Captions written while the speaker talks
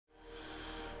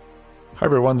Hi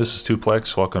everyone, this is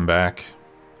Tuplex. Welcome back.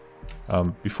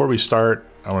 Before we start,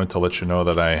 I wanted to let you know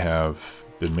that I have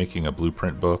been making a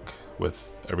blueprint book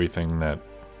with everything that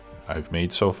I've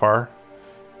made so far.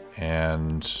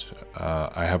 And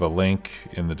I have a link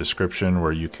in the description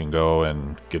where you can go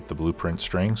and get the blueprint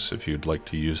strings. If you'd like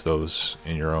to use those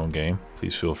in your own game,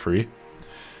 please feel free.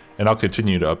 And I'll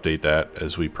continue to update that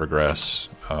as we progress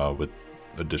with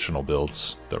additional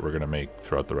builds that we're going to make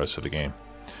throughout the rest of the game.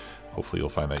 Hopefully you'll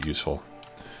find that useful.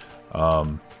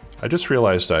 I just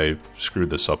realized I screwed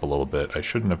this up a little bit. I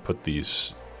shouldn't have put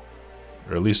these,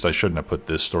 or at least I shouldn't have put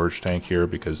this storage tank here,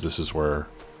 because this is where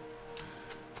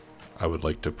I would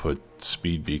like to put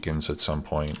speed beacons at some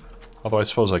point. Although I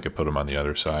suppose I could put them on the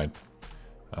other side.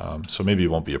 So maybe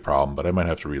it won't be a problem, but I might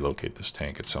have to relocate this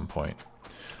tank at some point.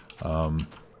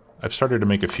 I've started to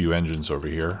make a few engines over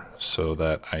here so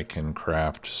that I can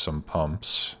craft some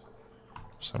pumps.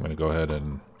 So I'm going to go ahead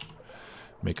and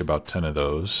make about 10 of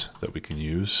those that we can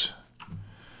use.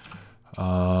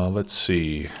 Let's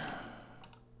see.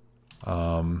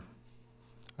 I've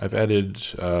added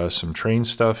some train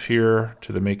stuff here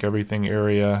to the make everything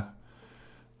area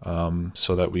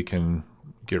so that we can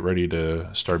get ready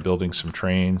to start building some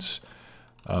trains.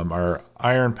 Our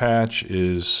iron patch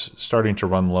is starting to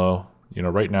run low. You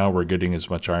know, right now we're getting as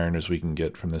much iron as we can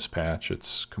get from this patch.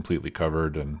 It's completely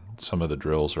covered and some of the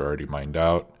drills are already mined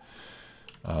out.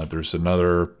 There's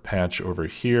another patch over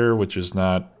here, which is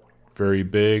not very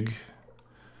big,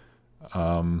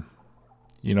 you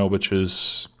know, which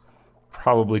is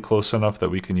probably close enough that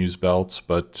we can use belts,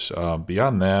 but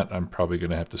beyond that, I'm probably going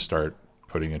to have to start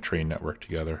putting a train network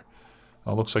together.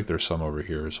 Looks like there's some over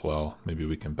here as well. Maybe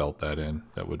we can belt that in.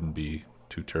 That wouldn't be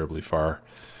too terribly far.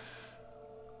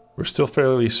 We're still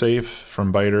fairly safe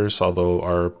from biters, although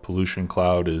our pollution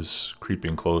cloud is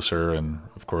creeping closer, and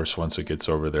of course once it gets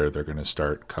over there they're going to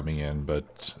start coming in,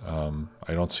 but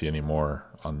I don't see any more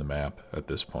on the map at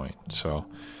this point, so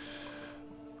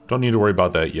don't need to worry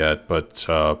about that yet, but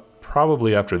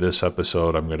probably after this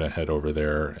episode I'm going to head over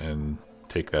there and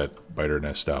take that biter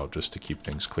nest out just to keep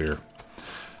things clear.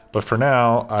 But for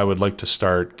now I would like to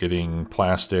start getting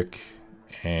plastic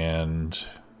and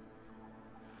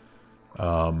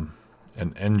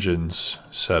engines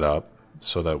set up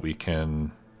so that we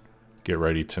can get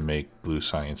ready to make blue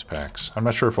science packs. I'm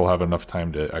not sure if we'll have enough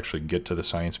time to actually get to the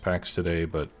science packs today,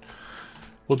 but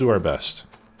we'll do our best.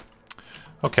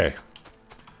 Okay,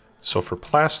 so for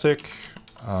plastic,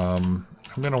 I'm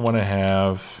going to want to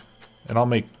have, and I'll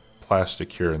make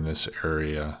plastic here in this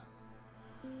area.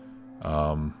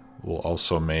 We'll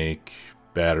also make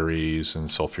batteries and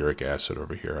sulfuric acid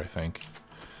over here, I think.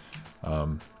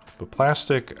 But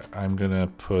plastic, I'm going to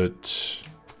put,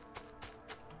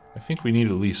 I think we need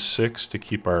at least 6 to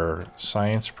keep our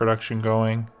science production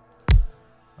going.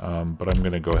 But I'm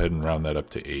going to go ahead and round that up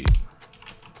to 8.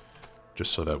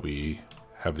 Just so that we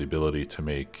have the ability to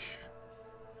make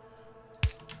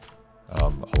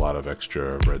a lot of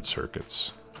extra red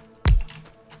circuits.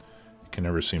 You can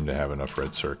never seem to have enough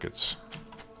red circuits.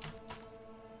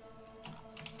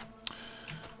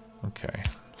 Okay,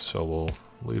 so we'll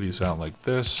lay these out like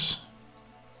this.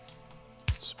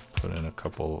 Let's put in a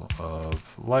couple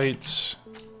of lights.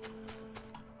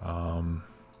 I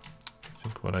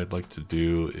think what I'd like to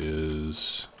do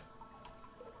is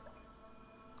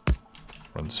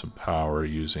run some power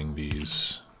using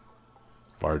these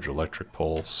large electric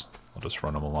poles. I'll just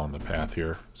run them along the path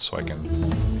here so I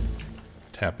can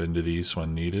tap into these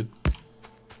when needed.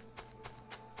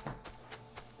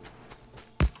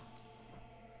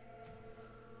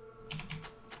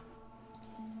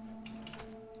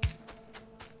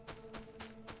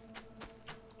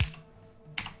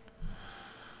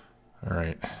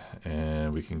 Alright,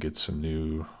 and we can get some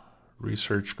new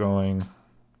research going.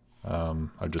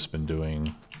 I've just been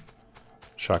doing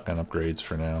shotgun upgrades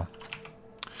for now.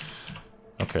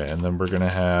 Okay, and then we're going to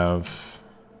have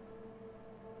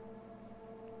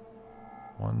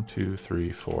 1, 2,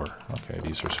 3, 4. Okay,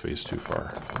 these are spaced too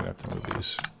far. I'm going to have to move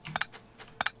these.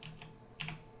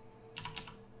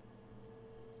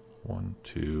 1,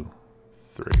 2,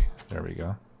 3. There we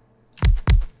go.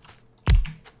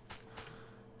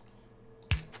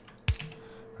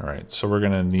 Alright, so we're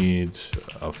going to need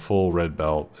a full red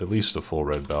belt, at least a full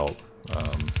red belt.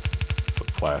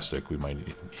 With plastic, we might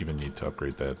even need to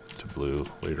upgrade that to blue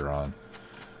later on.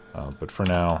 But for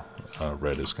now,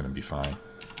 red is going to be fine.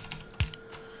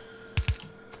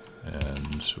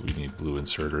 And we need blue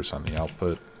inserters on the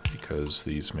output because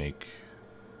these make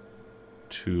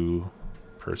 2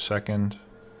 per second.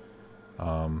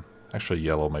 Actually,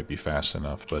 yellow might be fast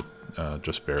enough, but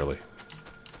just barely.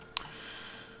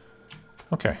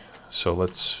 Okay, so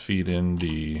let's feed in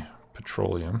the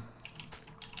petroleum.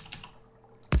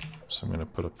 So I'm going to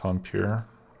put a pump here.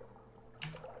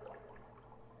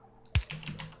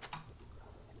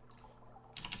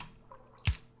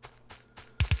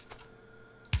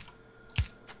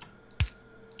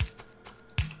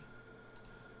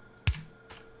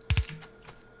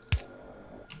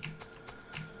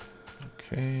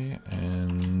 Okay,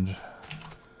 and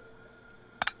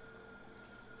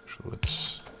so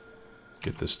let's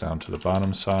get this down to the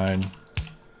bottom side.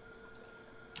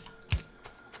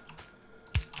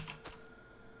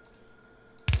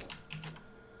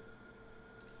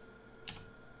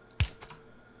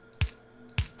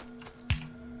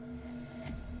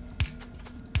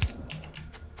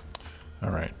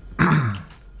 All right.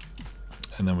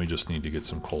 And then we just need to get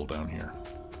some coal down here.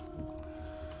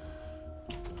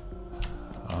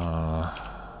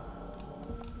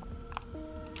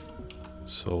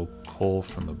 So coal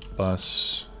from the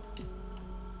bus.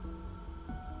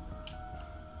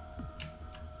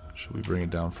 Should we bring it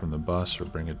down from the bus or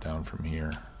bring it down from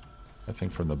here? I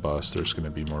think from the bus, there's going to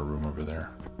be more room over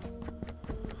there.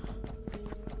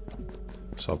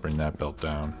 So I'll bring that belt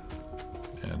down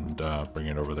and bring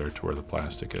it over there to where the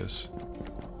plastic is.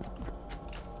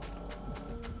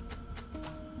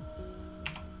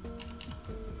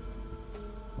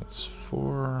 That's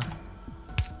 4.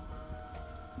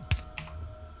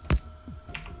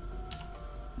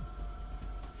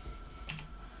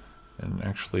 And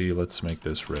actually, let's make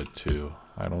this red too.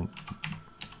 I'm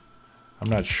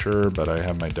not sure, but I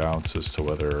have my doubts as to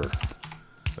whether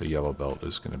a yellow belt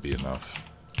is going to be enough.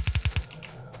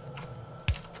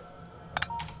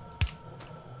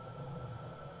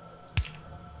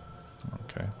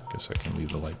 Okay, guess I can leave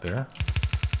the light there.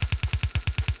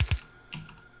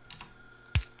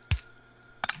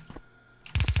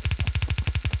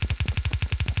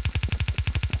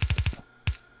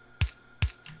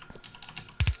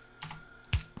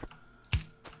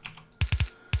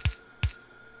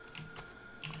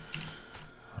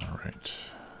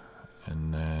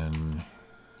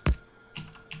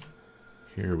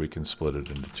 Here we can split it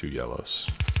into 2 yellows.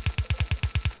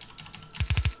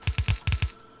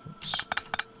 Oops.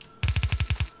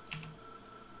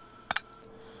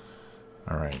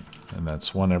 All right, and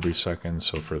that's 1 every second,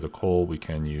 so for the coal we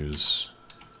can use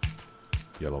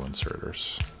yellow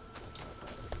inserters.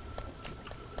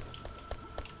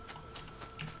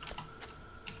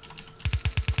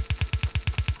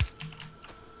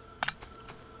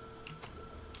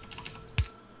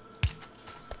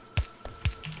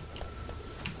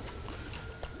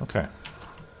 Okay.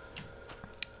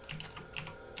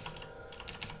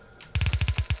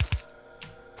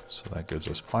 So that gives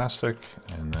us plastic,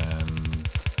 and then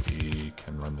we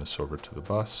can run this over to the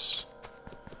bus.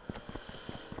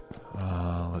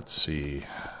 Let's see.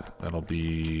 That'll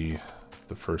be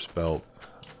the first belt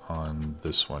on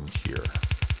this one here.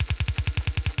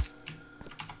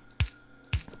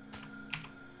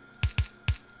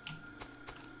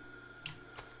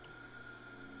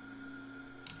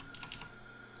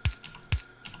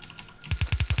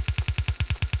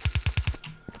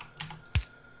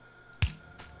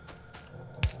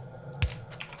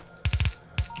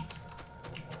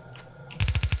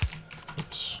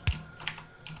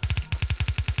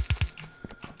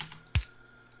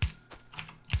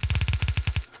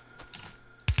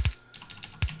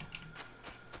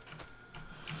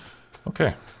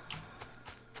 Okay,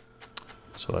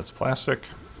 so that's plastic.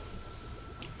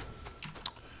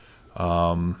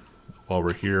 While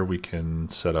we're here, we can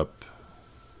set up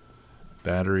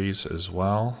batteries as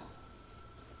well.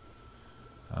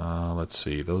 Let's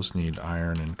see, those need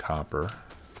iron and copper.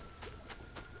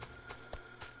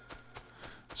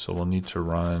 So we'll need to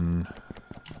run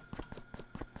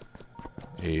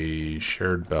a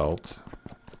shared belt,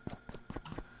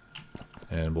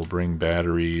 and we'll bring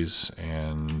batteries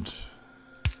and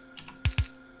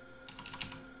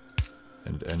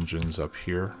engines up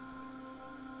here.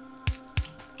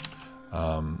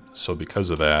 So because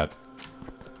of that,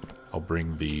 I'll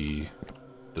bring the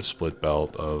split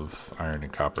belt of iron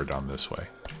and copper down this way.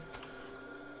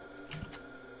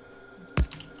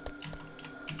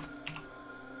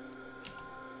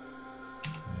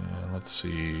 And let's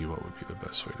see what would be the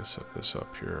best way to set this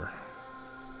up here.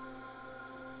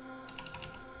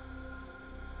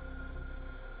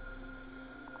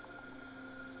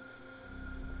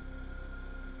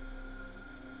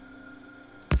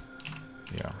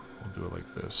 Yeah, we'll do it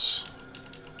like this.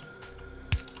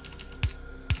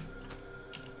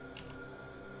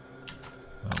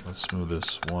 Well, let's move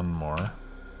this one more.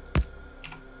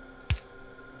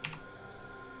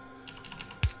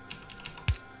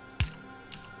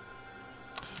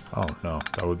 Oh, no,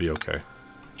 that would be okay.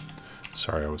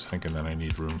 Sorry, I was thinking that I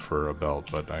need room for a belt,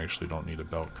 but I actually don't need a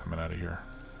belt coming out of here.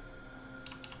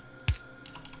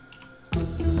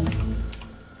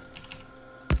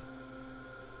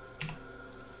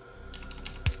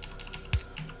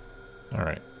 All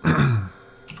right.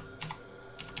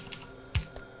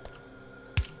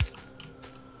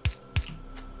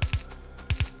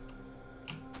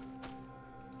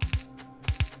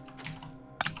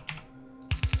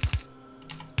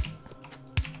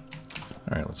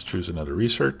 All right, let's choose another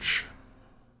research.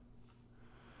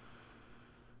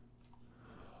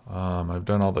 I've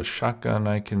done all the shotgun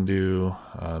I can do.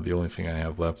 The only thing I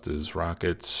have left is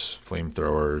rockets,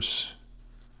 flamethrowers,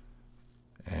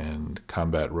 and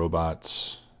combat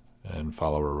robots, and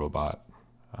follower robot.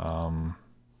 I'll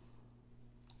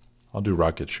do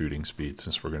rocket shooting speed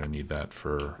since we're going to need that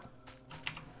for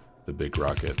the big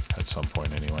rocket at some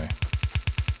point anyway.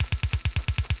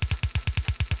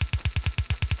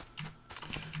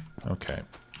 Okay.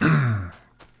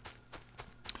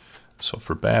 So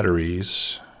for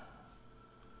batteries,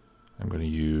 I'm going to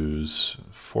use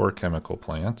 4 chemical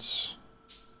plants.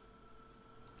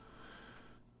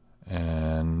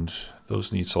 And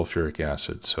those need sulfuric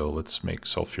acid, so let's make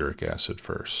sulfuric acid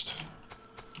first.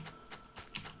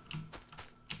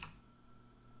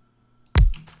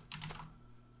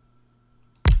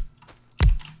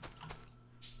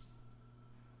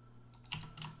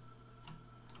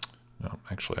 No,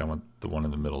 actually I want the one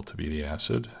in the middle to be the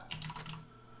acid,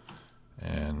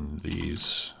 and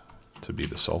these to be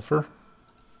the sulfur.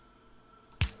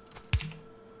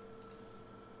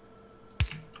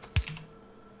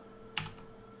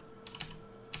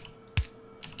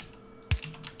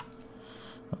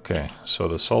 Okay, so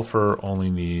the sulfur only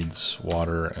needs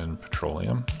water and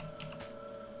petroleum.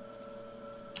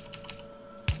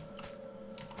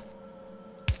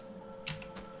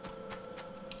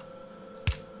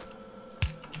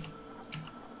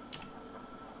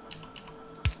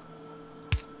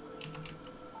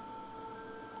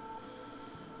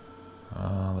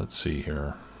 Let's see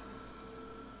here.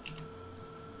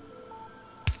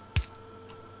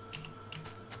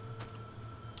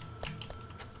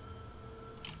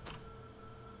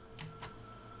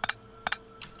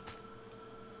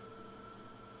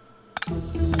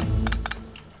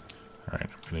 Alright,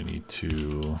 I'm going to need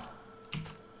to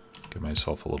give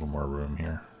myself a little more room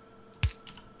here.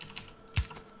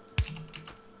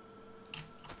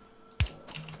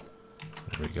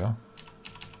 There we go.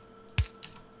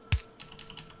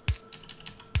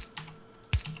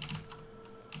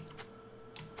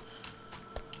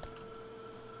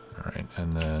 Alright,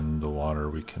 and then the water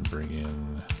we can bring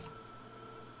in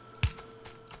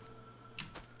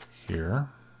here.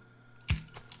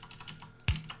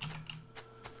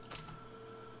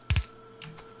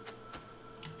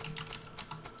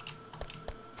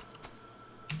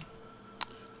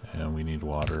 And we need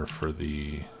water for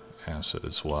the acid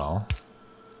as well.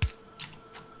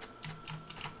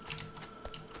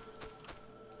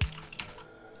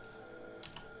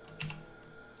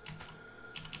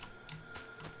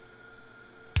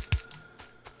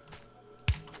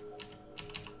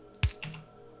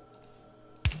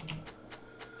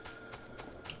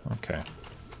 Okay.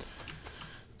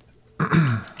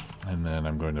 And then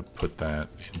I'm going to put that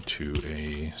into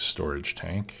a storage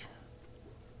tank.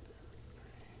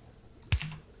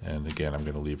 And again, I'm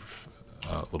going to leave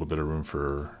a little bit of room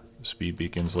for speed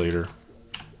beacons later.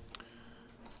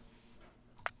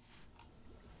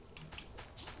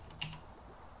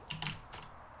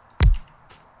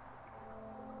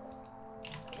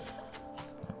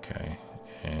 Okay,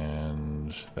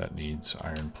 and that needs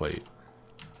iron plate.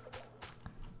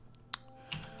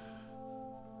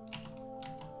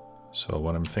 So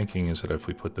what I'm thinking is that if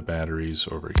we put the batteries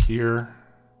over here,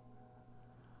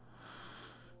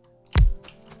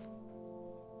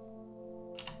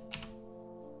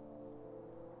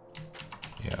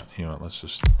 yeah, you know what,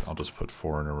 I'll just put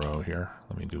 4 in a row here.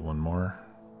 Let me do one more.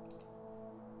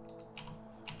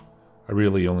 I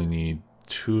really only need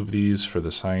 2 of these for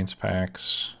the science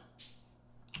packs.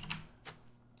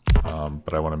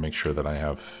 But I want to make sure that I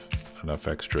have enough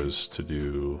extras to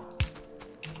do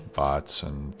bots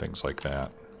and things like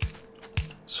that,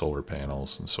 solar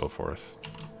panels and so forth.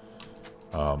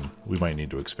 We might need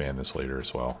to expand this later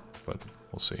as well, but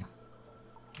we'll see.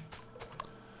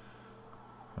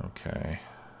 Okay,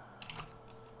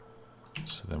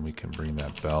 so then we can bring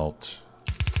that belt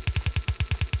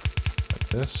like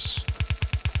this.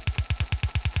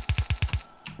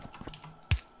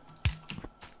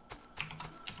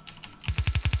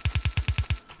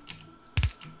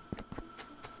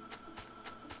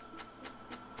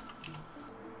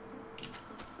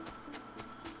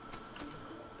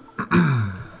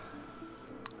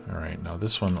 Now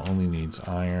this one only needs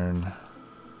iron.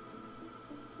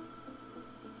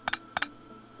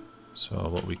 So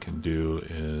what we can do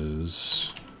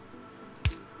is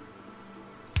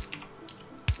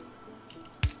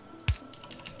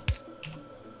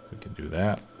we can do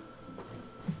that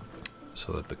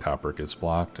so that the copper gets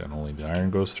blocked and only the iron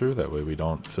goes through. That way we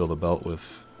don't fill the belt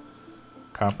with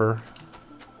copper.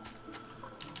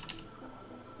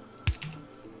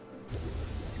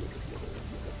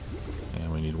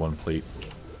 And we need one plate.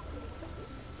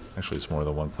 Actually, it's more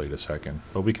than one plate a second,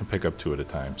 but we can pick up 2 at a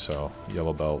time, so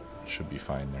yellow belt should be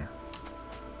fine there.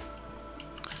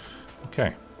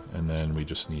 Okay, and then we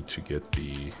just need to get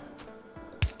the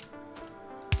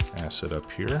acid up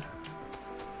here.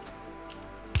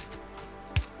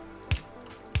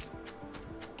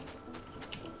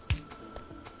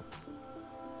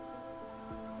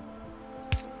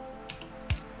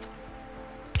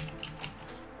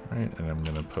 All right, and I'm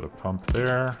going to put a pump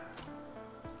there.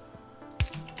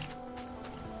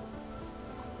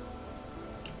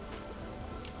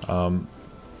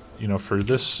 You know, for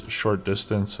this short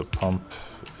distance, a pump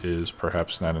is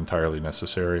perhaps not entirely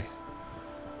necessary,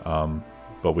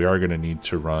 but we are going to need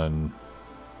to run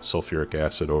sulfuric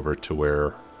acid over to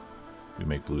where we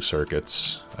make blue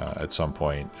circuits at some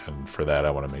point, and for that I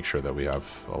want to make sure that we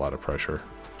have a lot of pressure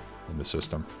in the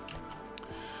system.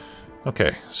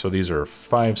 Okay, so these are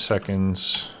 5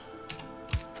 seconds,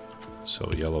 so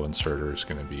the yellow inserter is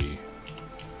going to be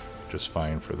just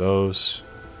fine for those.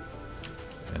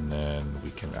 And then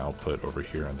we can output over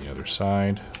here on the other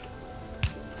side.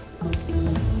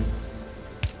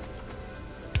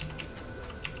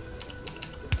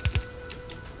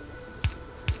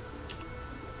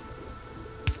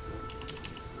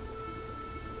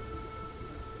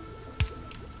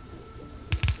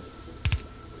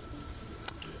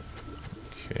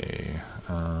 Okay.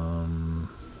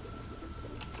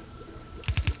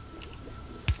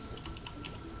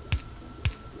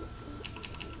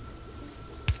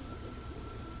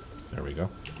 There we go.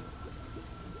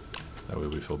 That way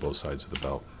we fill both sides of the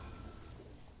belt.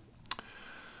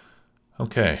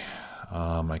 Okay,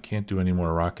 I can't do any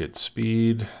more rocket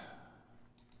speed.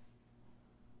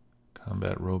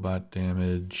 Combat robot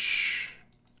damage.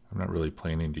 I'm not really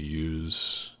planning to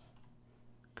use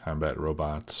combat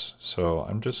robots, so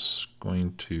I'm just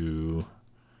going to...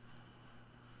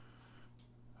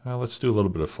 let's do a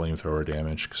little bit of flamethrower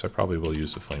damage, because I probably will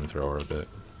use the flamethrower a bit.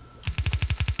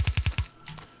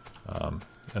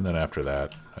 And then after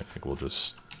that, I think we'll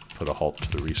just put a halt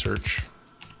to the research.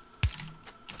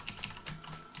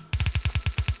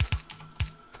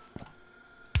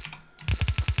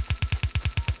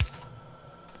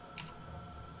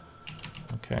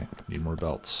 Okay, need more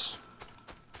belts.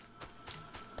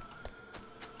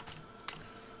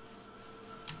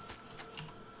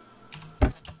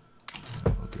 We'll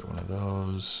get one of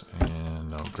those,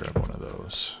 and I'll grab one of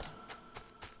those.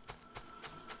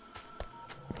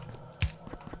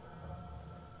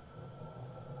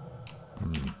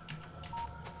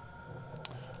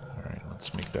 Alright,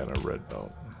 let's make that a red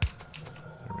belt.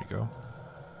 There we go.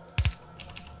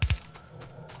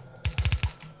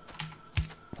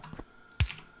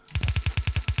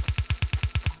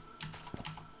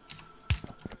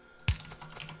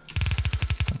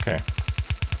 Okay,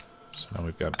 so now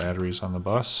we've got batteries on the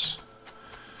bus.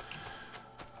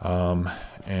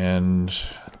 And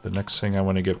the next thing I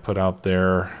want to get put out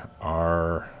there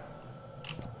are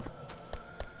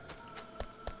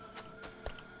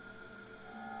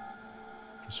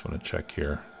just want to check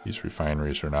here. These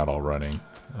refineries are not all running.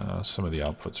 Some of the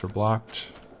outputs are blocked.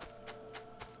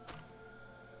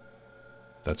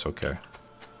 That's okay.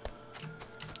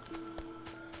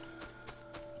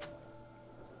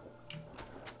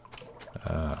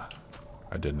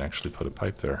 I didn't actually put a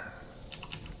pipe there.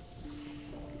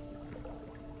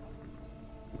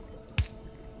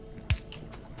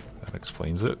 That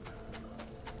explains it.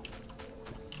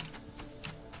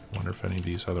 Wonder if any of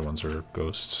these other ones are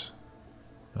ghosts.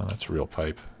 No, that's a real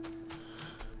pipe.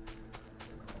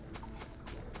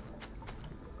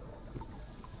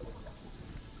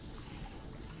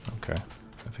 Okay,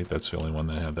 I think that's the only one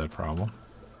that had that problem.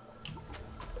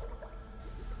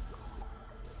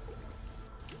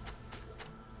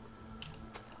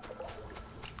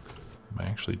 Am I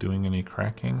actually doing any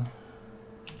cracking?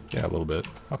 Yeah, a little bit.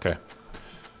 Okay.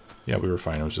 Yeah, we were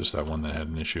fine. It was just that one that had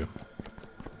an issue.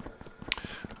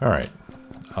 All right.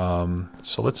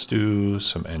 So let's do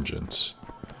some engines.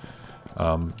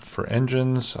 For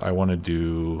engines, I want to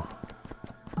do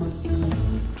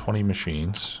 20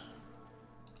 machines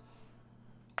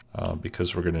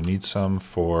because we're going to need some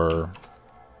for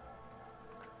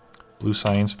blue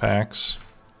science packs.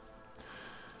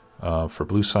 For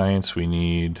blue science, we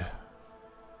need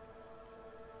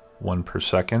 1 per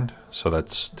second, so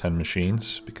that's 10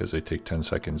 machines because they take 10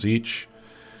 seconds each.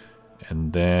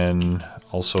 And then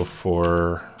also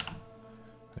for,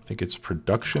 I think it's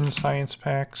production science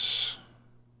packs.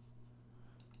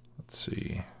 Let's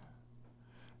see.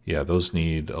 Yeah, those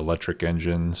need electric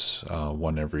engines,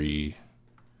 one every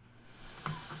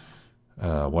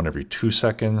 2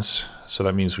 seconds. So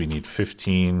that means we need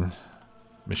 15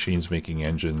 machines making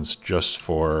engines just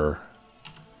for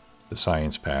the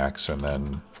science packs, and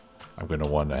then I'm going to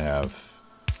want to have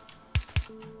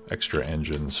extra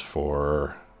engines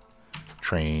for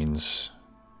trains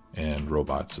and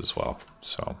robots as well.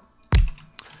 So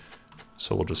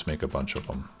we'll just make a bunch of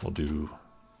them. We'll do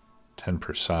 10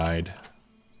 per side.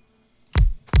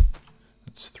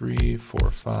 That's 3, 4,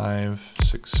 5,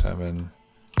 6, 7,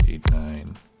 8,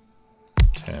 9,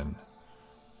 10.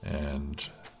 And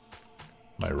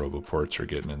my roboports are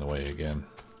getting in the way again.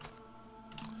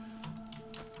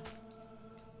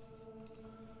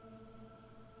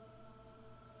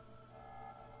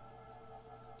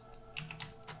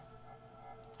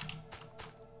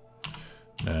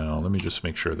 Now, let me just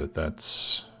make sure that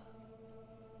that's...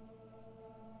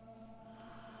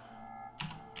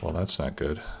 Well, that's not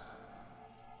good.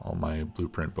 All my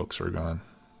blueprint books are gone.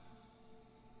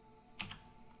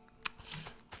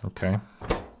 Okay.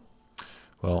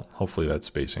 Well, hopefully that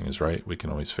spacing is right. We can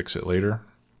always fix it later.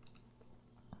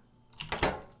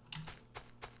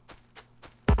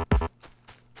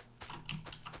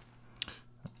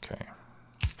 Okay.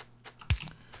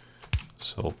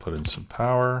 So we'll put in some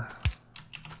power.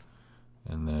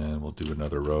 And then we'll do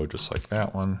another row just like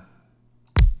that one.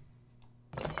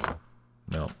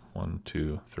 No, 1,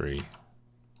 2, 3.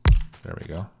 There we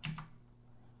go.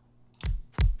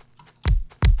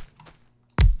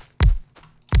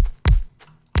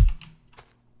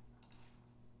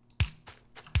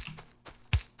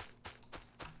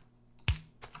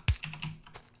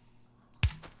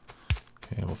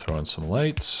 Okay, we'll throw in some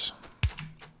lights.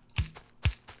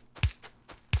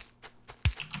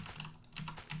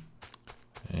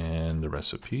 And the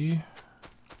recipe.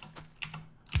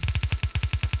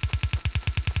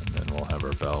 And then we'll have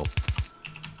our belt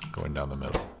going down the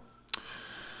middle.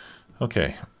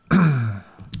 Okay,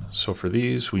 so for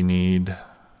these we need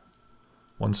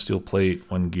 1 steel plate,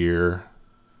 1 gear,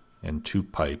 and 2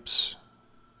 pipes.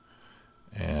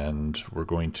 And we're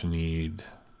going to need,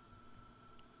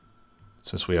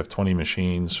 since we have 20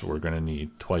 machines, we're going to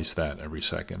need twice that every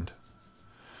second.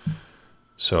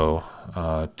 So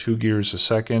 2 gears a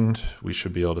second, we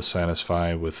should be able to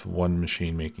satisfy with 1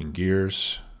 machine making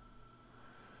gears.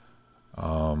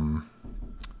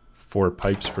 4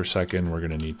 pipes per second, we're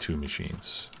going to need 2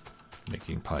 machines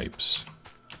making pipes.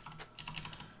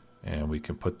 And we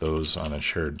can put those on a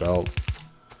shared belt,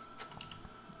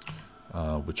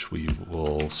 which we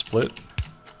will split.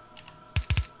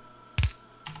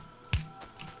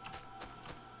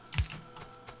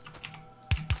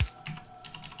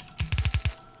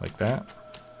 Like that.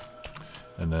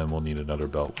 And then we'll need another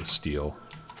belt with steel,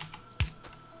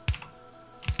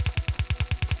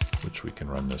 which we can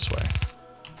run this way.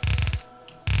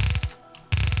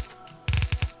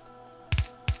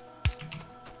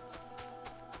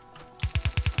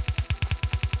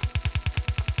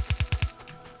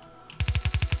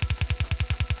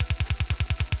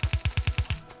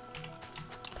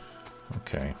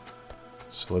 Okay,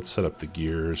 so let's set up the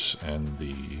gears and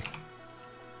the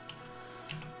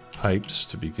pipes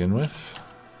to begin with.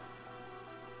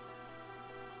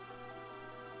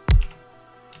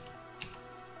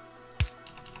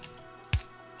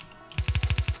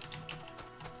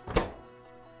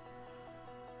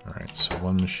 All right, so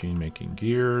 1 machine making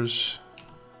gears,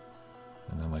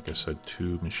 and then, like I said,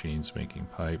 2 machines making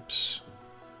pipes.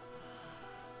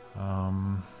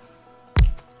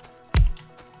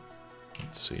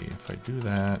 Let's see if I do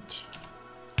that.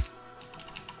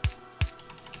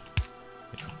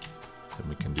 Yeah, then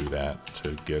we can do that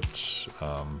to get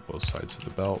both sides of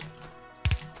the belt.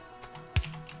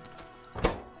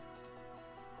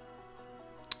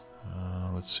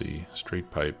 Let's see, straight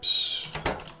pipes.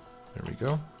 There we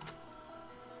go.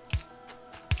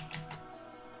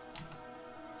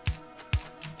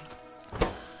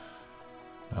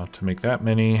 Now to make that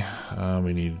many,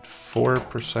 we need 4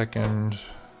 per second,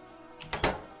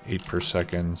 8 per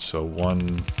second, so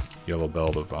 1 yellow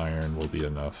belt of iron will be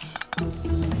enough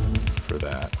for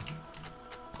that.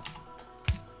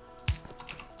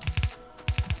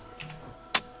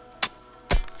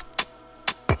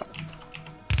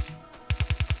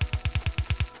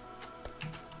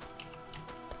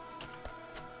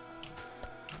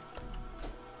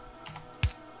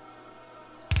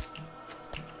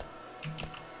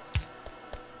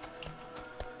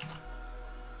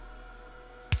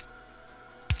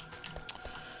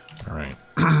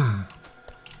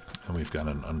 we've got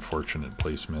an unfortunate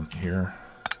placement here.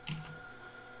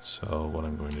 So what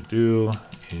I'm going to do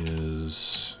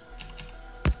is,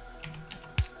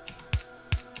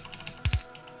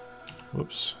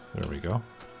 whoops, there we go.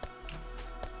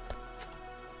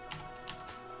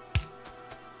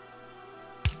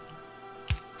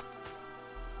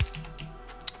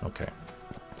 Okay,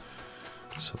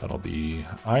 so that'll be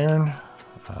iron.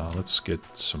 Let's get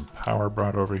some power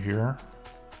brought over here.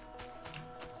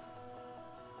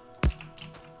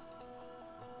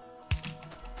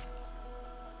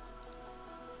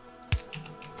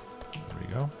 There we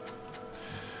go.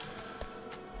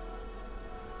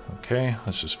 Okay,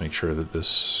 let's just make sure that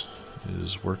this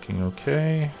is working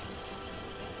okay.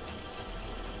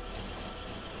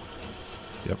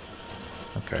 Yep,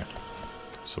 okay.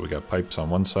 So we got pipes on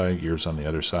one side, gears on the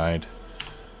other side.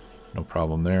 No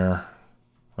problem there.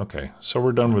 Okay, so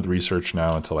we're done with research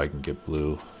now until I can get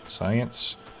blue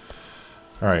science.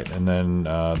 All right, and then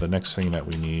the next thing that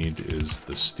we need is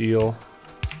the steel.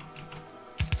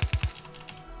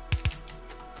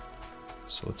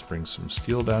 So let's bring some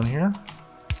steel down here.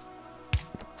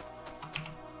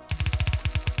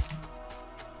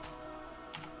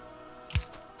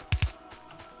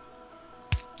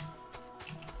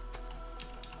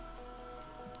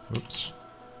 Oops,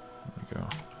 there we go.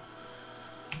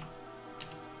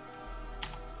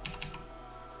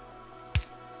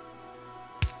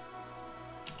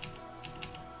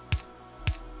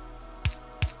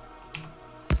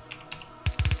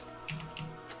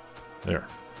 There.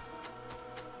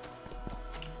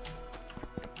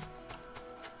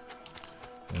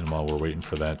 And while we're waiting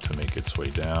for that to make its way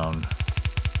down,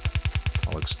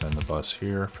 I'll extend the bus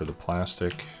here for the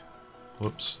plastic.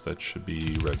 Whoops, that should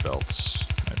be red belts.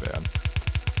 My bad.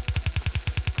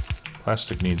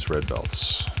 Plastic needs red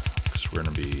belts because we're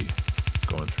going to be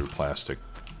going through plastic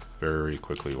very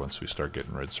quickly once we start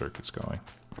getting red circuits going.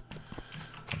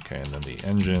 Okay, and then the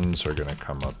engines are going to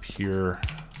come up here.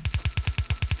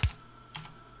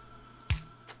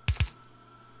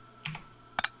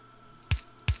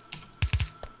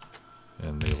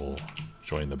 And they will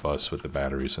join the bus with the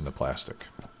batteries and the plastic.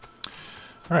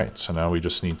 All right, so now we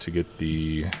just need to get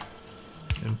the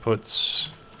inputs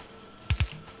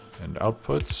and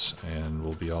outputs, and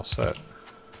we'll be all set.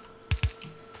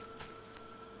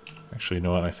 Actually, you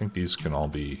know what? I think these can all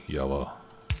be yellow.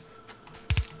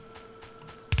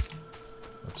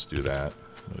 Let's do that.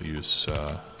 We'll use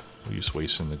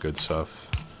wasting the good stuff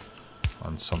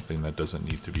on something that doesn't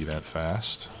need to be that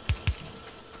fast.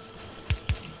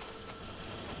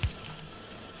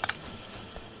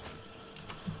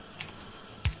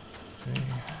 Okay,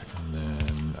 and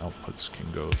then outputs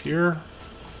can go here.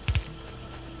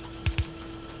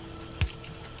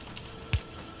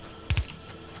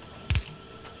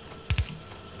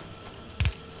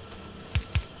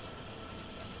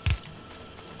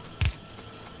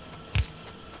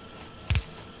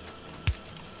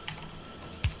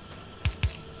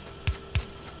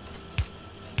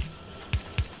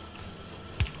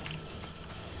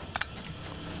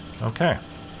 Okay,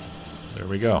 there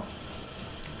we go.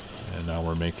 And now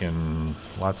we're making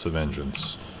lots of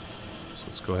engines. So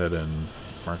let's go ahead and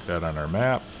mark that on our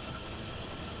map.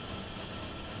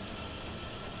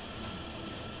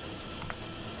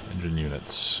 Engine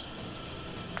units.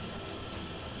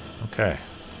 Okay,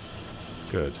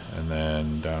 good. And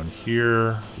then down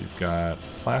here we've got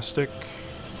plastic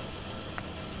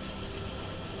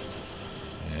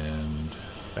and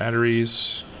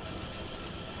batteries.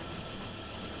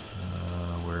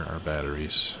 Where are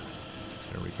batteries?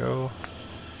 There we go.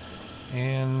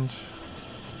 And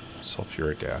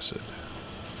sulfuric acid.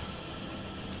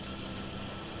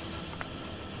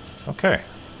 Okay.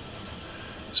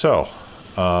 So,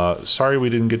 sorry we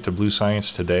didn't get to blue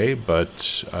science today,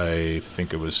 but I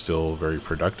think it was still very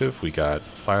productive. We got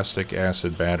plastic,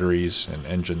 acid, batteries, and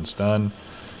engines done.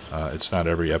 It's not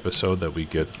every episode that we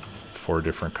get 4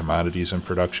 different commodities in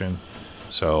production.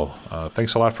 So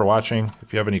thanks a lot for watching.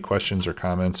 If you have any questions or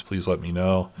comments, please let me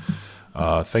know.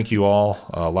 Thank you all.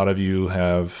 A lot of you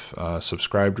have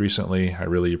subscribed recently. I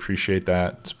really appreciate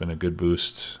that. It's been a good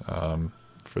boost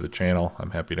for the channel.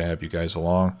 I'm happy to have you guys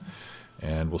along,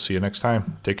 and we'll see you next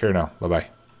time. Take care now.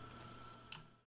 Bye-bye.